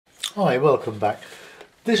Hi, welcome back.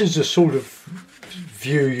 This is the sort of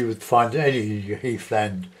view you would find any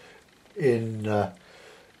heathland in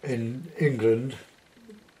England,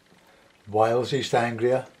 Wales, East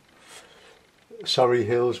Anglia, Surrey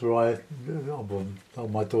Hills, where I'm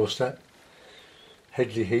on my doorstep,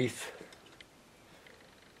 Headley Heath.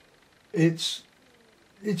 It's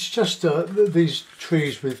just these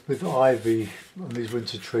trees with ivy and these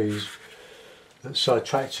winter trees that's so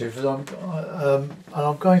attractive. And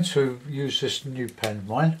I'm going to use this new pen of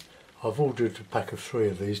mine. I've ordered a pack of 3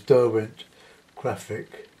 of these, Derwent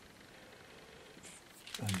graphic.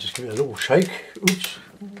 And just give it a little shake. Oops,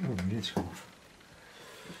 it's off.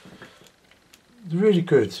 They're really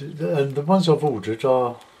good, and the ones I've ordered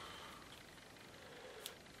are,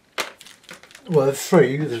 well,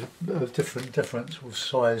 3 of different sort of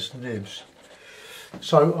size nibs.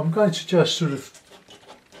 So I'm going to just sort of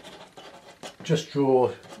draw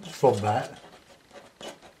from that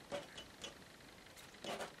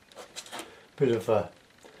bit of a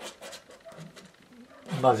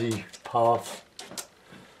muddy path,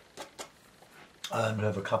 and we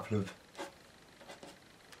have a couple of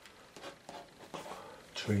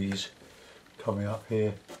trees coming up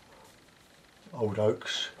here, old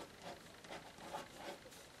oaks.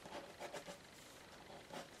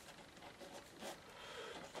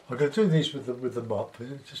 I'm going to do these with the mop.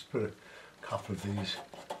 Just put a couple of these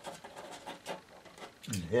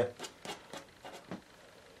in here.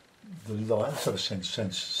 The light, let's have a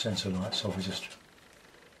sensor light. So we're just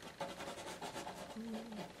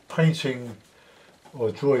painting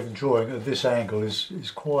or drawing at this angle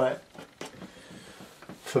is quite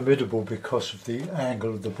formidable because of the angle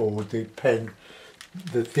of the board. The pen,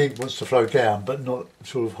 the ink wants to flow down, but not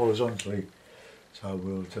sort of horizontally. So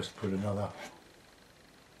we'll just put another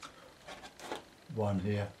one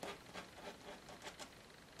here.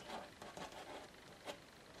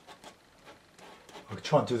 I'll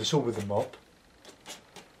try and do this all with the mop.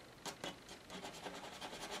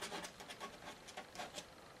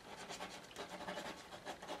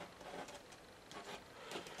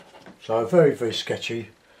 So very, very sketchy,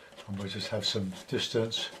 and we'll just have some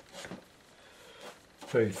distance,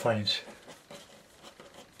 very faint.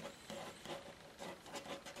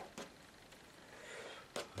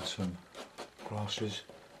 And some grasses.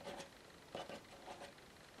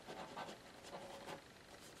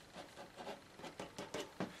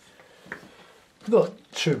 Not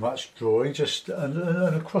too much drawing, just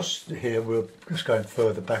and across here we're just going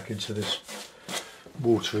further back into this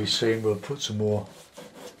watery scene. We'll put some more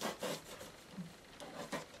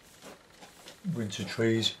winter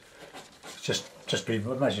trees. It's just been,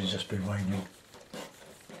 imagine it's just been raining.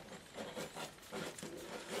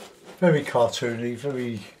 Very cartoony,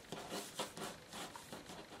 very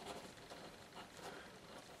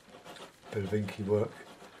bit of inky work.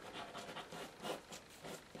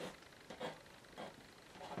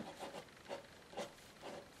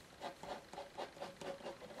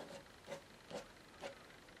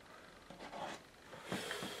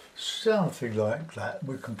 Something like that.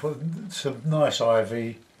 We can put some nice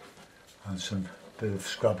ivy and some bit of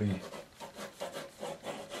scrubby.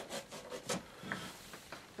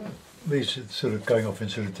 These are sort of going off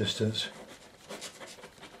into the distance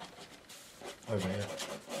over here.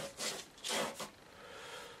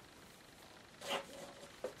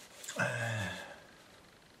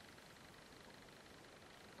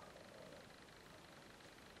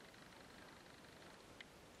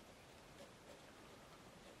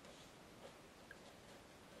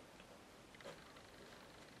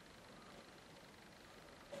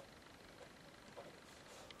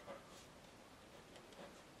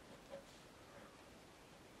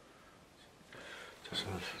 So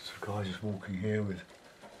a guy just walking here with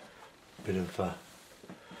a bit of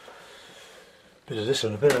this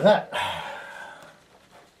and a bit of that.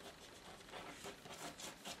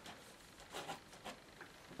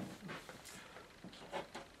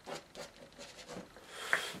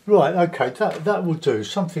 Right, okay, that will do.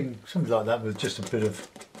 Something like that with just a bit of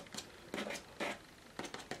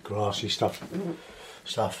grassy stuff.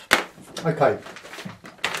 Okay,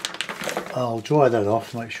 I'll dry that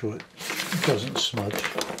off, make sure it doesn't smudge.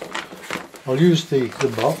 I'll use the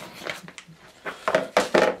mop.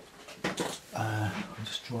 I'll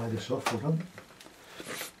just dry this off, hold on.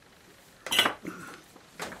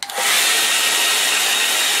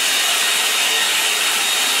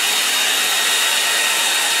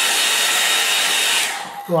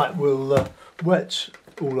 Right, we'll wet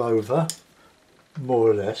all over, more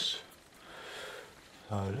or less.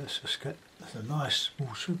 So let's just get a nice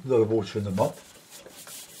lot of water in the mop.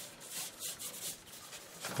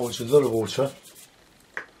 Pours a lot of water.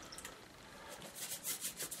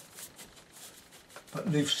 but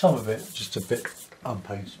leave some of it just a bit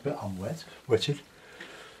unpainted, a bit wetted,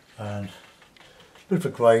 and a bit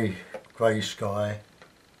of a grey sky.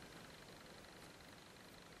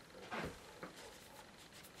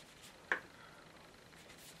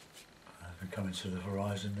 And we come into the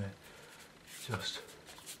horizon there, just.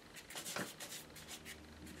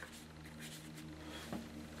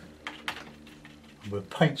 We'll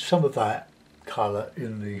paint some of that colour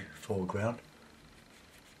in the foreground.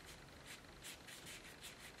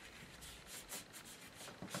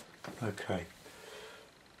 Okay,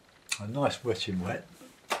 a nice wetting wet,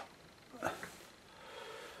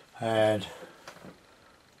 and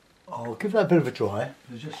I'll give that a bit of a dry,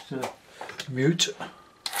 just mute.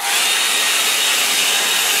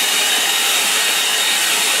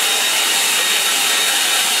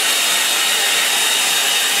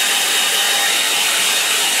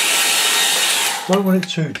 Don't want it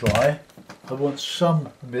too dry, I want some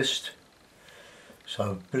mist,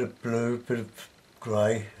 so a bit of blue, a bit of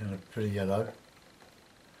grey and a bit of yellow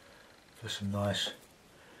for some nice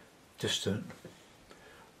distant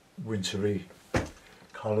wintry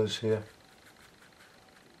colours here.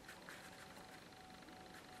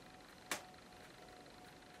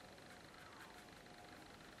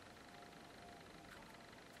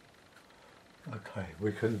 Okay,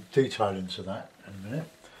 we can detail into that in a minute.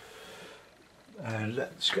 And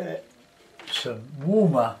let's get some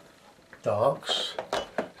warmer darks,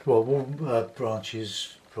 well, warm branchy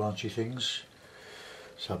things.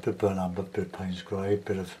 So a bit of burnt umber, a bit of Payne's grey, a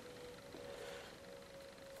bit of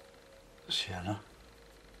sienna,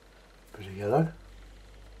 a bit of yellow,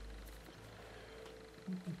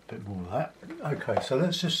 a bit more of that. Okay, so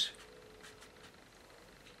let's just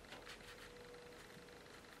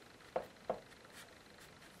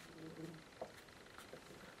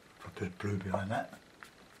put a bit of blue behind that.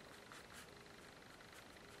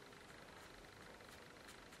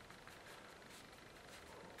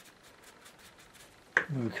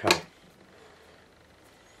 Okay,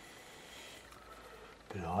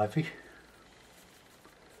 bit of ivy,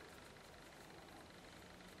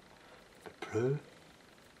 bit of blue,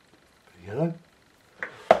 bit of yellow.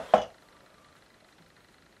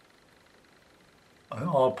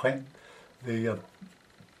 I'll paint the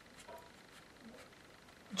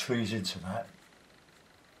trees into that.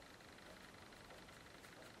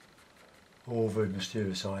 All very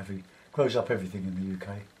mysterious ivy, grows up everything in the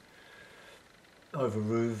UK. Over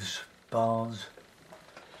roofs, barns.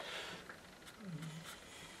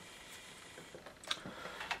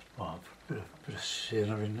 Oh, a bit of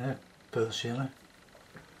sienna in there, burnt sienna.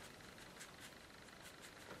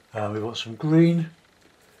 We've got some green,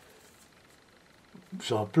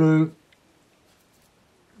 so blue,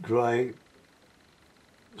 grey,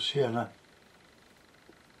 sienna.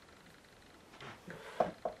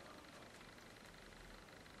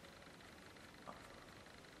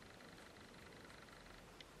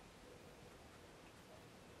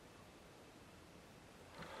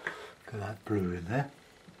 Get that blue in there.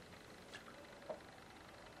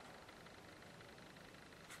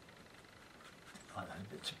 Like that,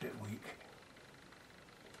 it's a bit weak.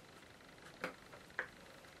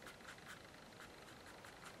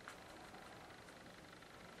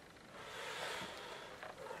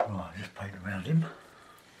 Right, just paint around him.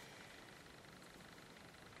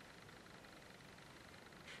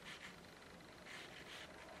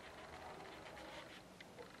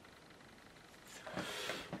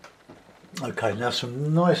 Okay, now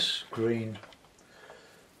some nice green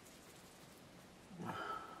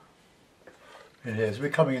in here. So we're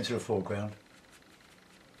coming into the foreground.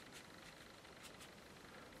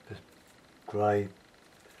 Bit grey.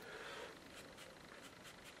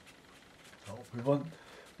 Oh, we want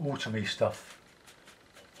autumny stuff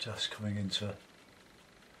just coming into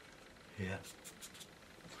here.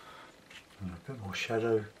 And a bit more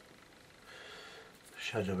shadow,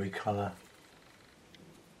 shadowy colour.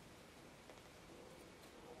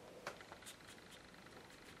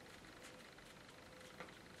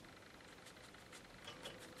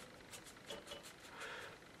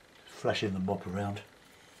 Flashing the mop around.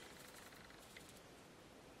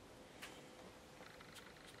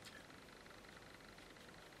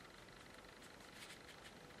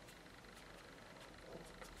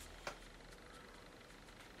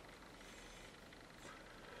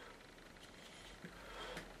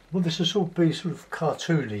 Well, this will sort of be sort of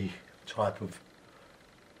cartoony type of.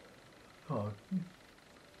 Oh.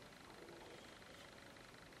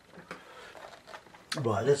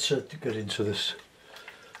 Right, let's get into this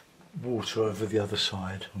water over the other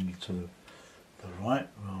side, on to the right.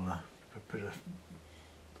 We'll put a bit of,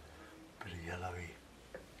 yellowy.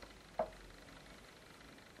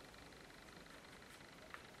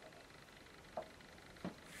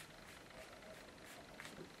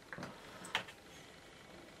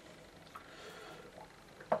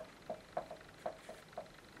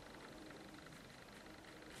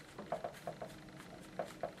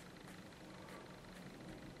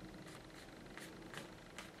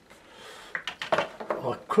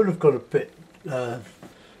 could have got a bit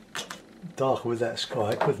darker with that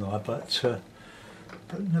sky, couldn't I? But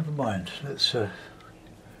never mind. Let's get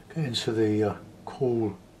into the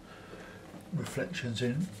cool reflections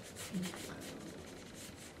in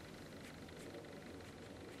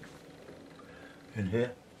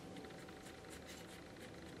here.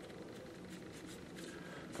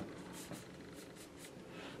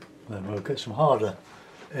 Then we'll get some harder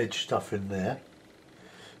edge stuff in there,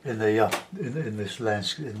 in the in this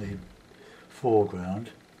landscape, in the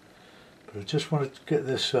foreground. But I just wanted to get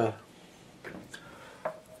this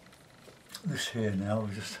this here now.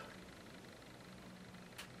 We just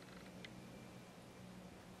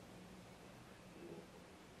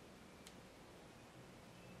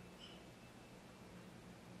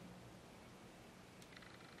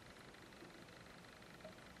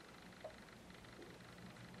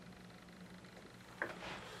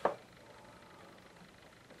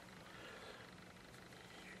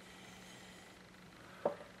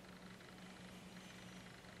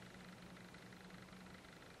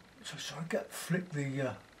so I flick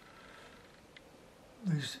the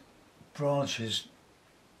these branches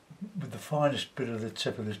with the finest bit of the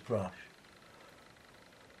tip of this brush.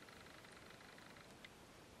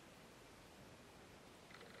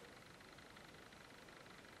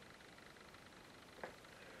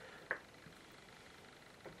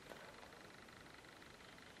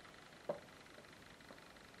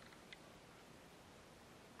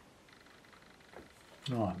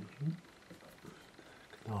 Right.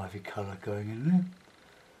 Ivy colour going in there.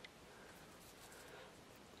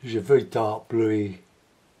 This is a very dark bluey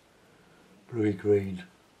green.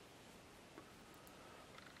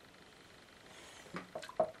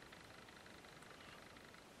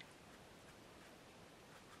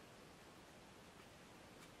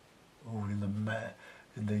 All in the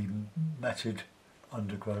matted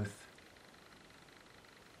undergrowth.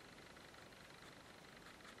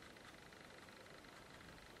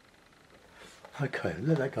 Okay,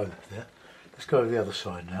 let that go there. Let's go to the other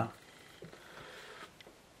side now.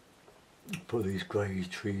 Put these grey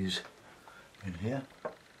trees in here.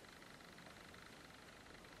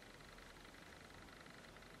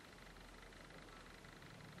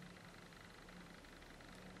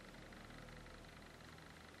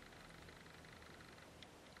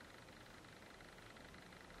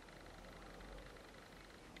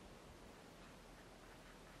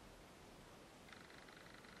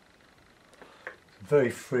 Very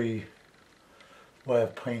free way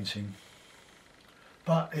of painting,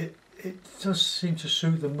 but it does seem to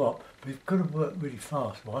suit them up. But you've got to work really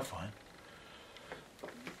fast, I find.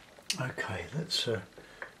 Okay, let's get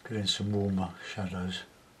in some warmer shadows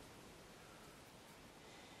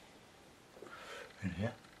in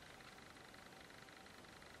here.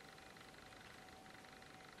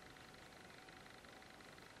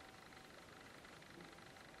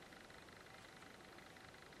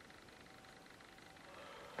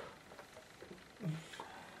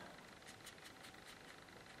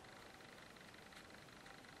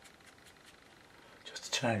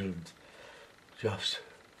 Tangled, just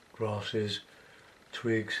grasses,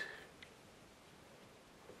 twigs,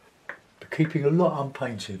 but keeping a lot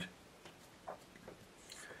unpainted.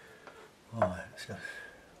 Right,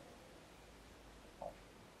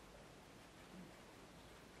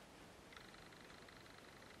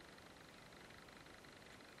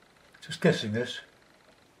 just guessing this.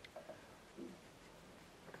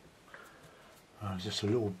 Just a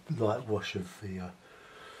little light wash of the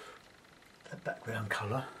that background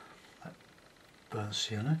colour, that burnt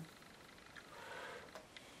sienna.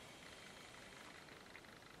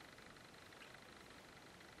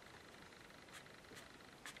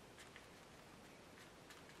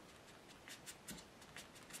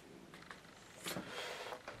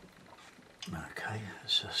 Okay,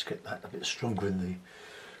 let's just get that a bit stronger in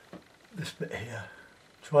this bit here.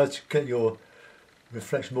 Try to get your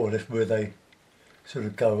reflection more or less where they sort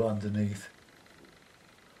of go underneath.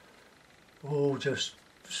 All just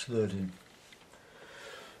slurred in.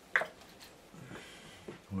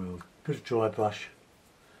 We'll put a dry brush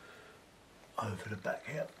over the back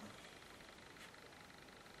here.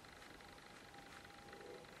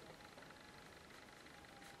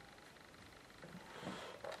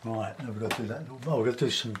 Right, now we've got to do that. Oh, we're going to do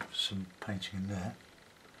some painting in there.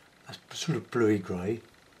 That's sort of bluey grey.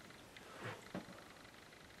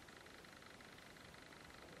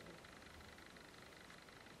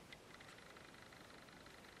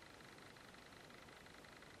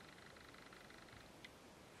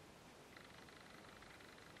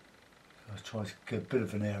 Try to get a bit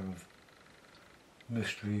of an air of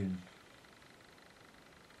mystery and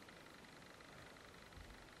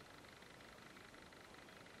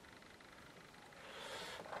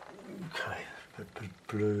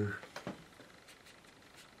blue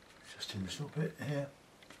just in this little bit here,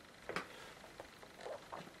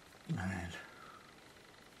 and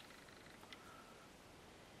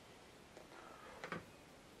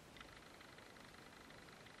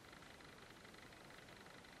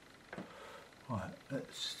right,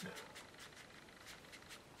 let's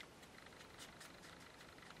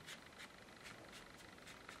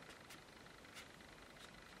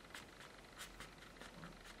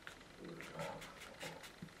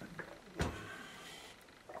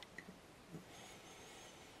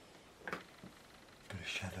bit of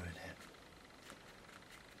shadow in here.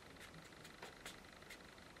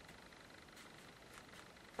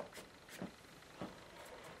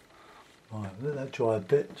 Right, let that dry a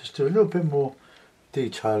bit, just do a little bit more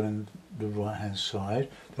detail in the right hand side.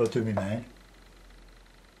 I'll do my man.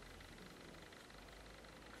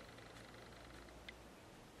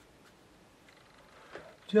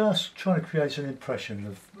 Just trying to create an impression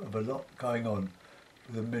of a lot going on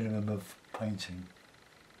with a minimum of painting.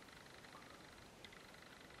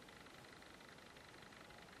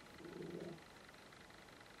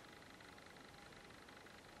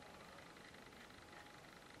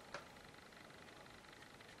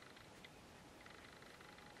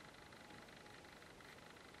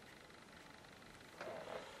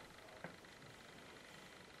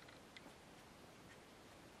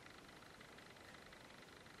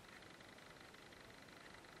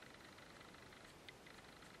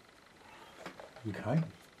 Okay,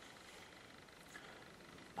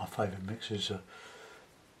 my favourite mixes are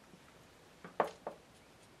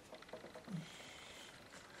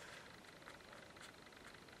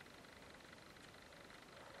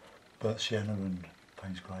burnt sienna and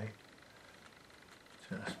Payne's grey.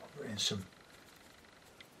 So let's put in some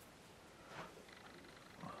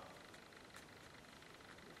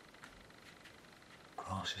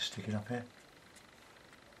grasses sticking up here.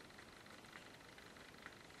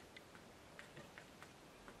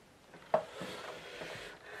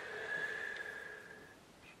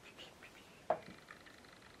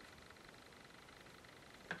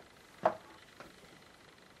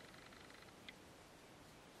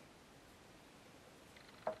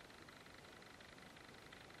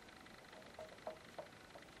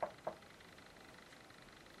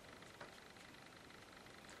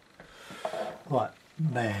 Right,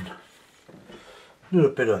 man, a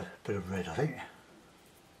little bit of red, I think,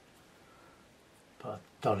 but a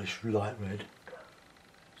dullish light red.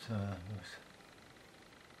 So and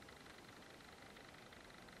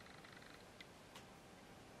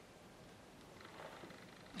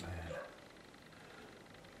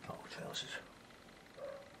little trousers.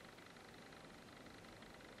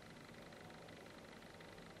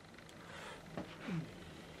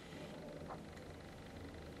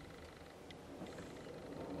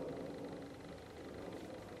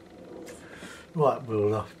 Right,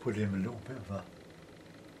 we'll put in a little bit of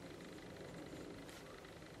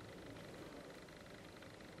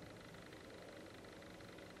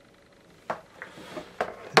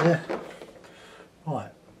there.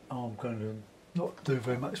 Right, I'm going to not do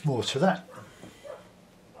very much more to that.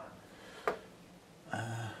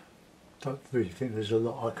 Don't really think there's a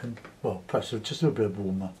lot I can, well, perhaps just a little bit of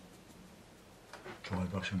warmer dry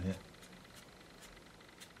brush on here.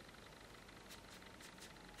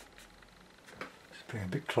 Bring a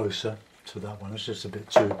bit closer to that one, it's just a bit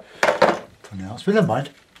too pronounced, but never mind.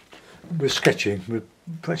 We're sketching, we're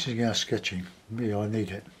practicing our sketching. Me, I need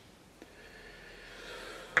it.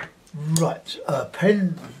 Right,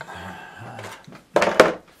 pen,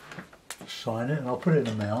 sign it, and I'll put it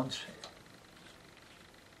in the mount.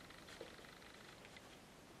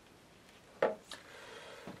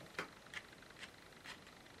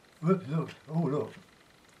 Look, look, oh look,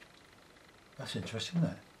 that's interesting,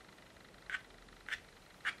 isn't it?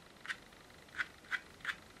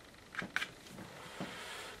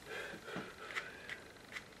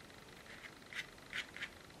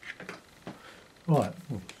 Right,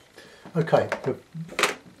 okay, put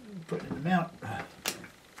it in the mount.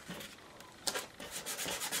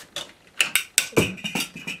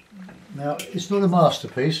 Now, it's not a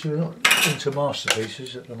masterpiece, we're not into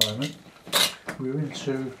masterpieces at the moment. We're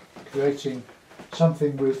into creating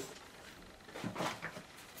something with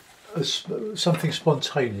something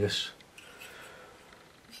spontaneous.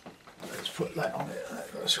 Let's put that on it,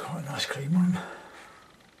 that's quite a nice clean one.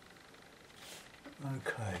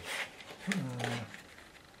 Okay.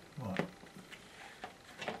 Right.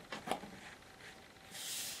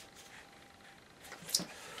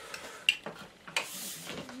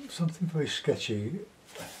 Something very sketchy,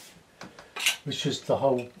 which is the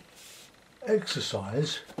whole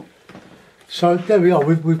exercise. So there we are.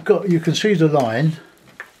 We've got. You can see the line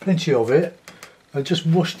plenty of it, and just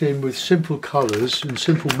washed in with simple colours and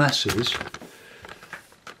simple masses.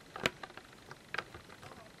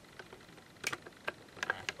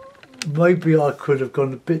 Maybe I could have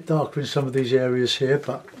gone a bit darker in some of these areas here,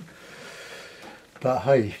 but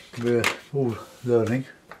hey, we're all learning.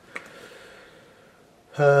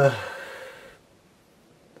 A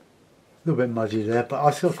little bit muddy there, but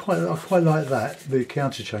I quite like that. The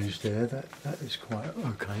counter change there, that is quite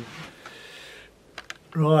okay.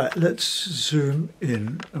 Right, let's zoom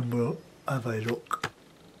in and we'll have a look.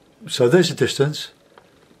 So there's the distance,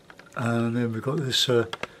 and then we've got this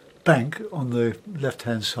bank on the left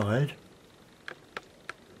hand side,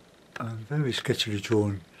 and very sketchily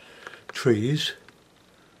drawn trees.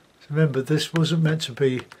 So remember, this wasn't meant to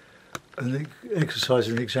be an exercise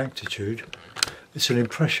in exactitude, it's an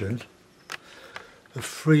impression, a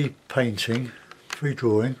free painting, free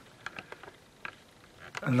drawing,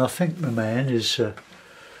 and I think the man is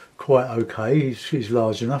quite okay. He's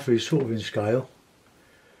large enough, he's sort of in scale.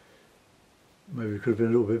 Maybe it could have been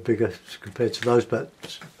a little bit bigger compared to those, but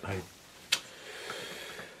hey,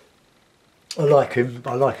 I like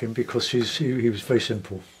him because he was very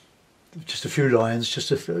simple. Just a few lines,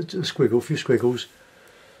 just a squiggle, a few squiggles.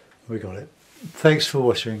 We got it. Thanks for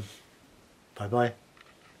watching. Bye bye.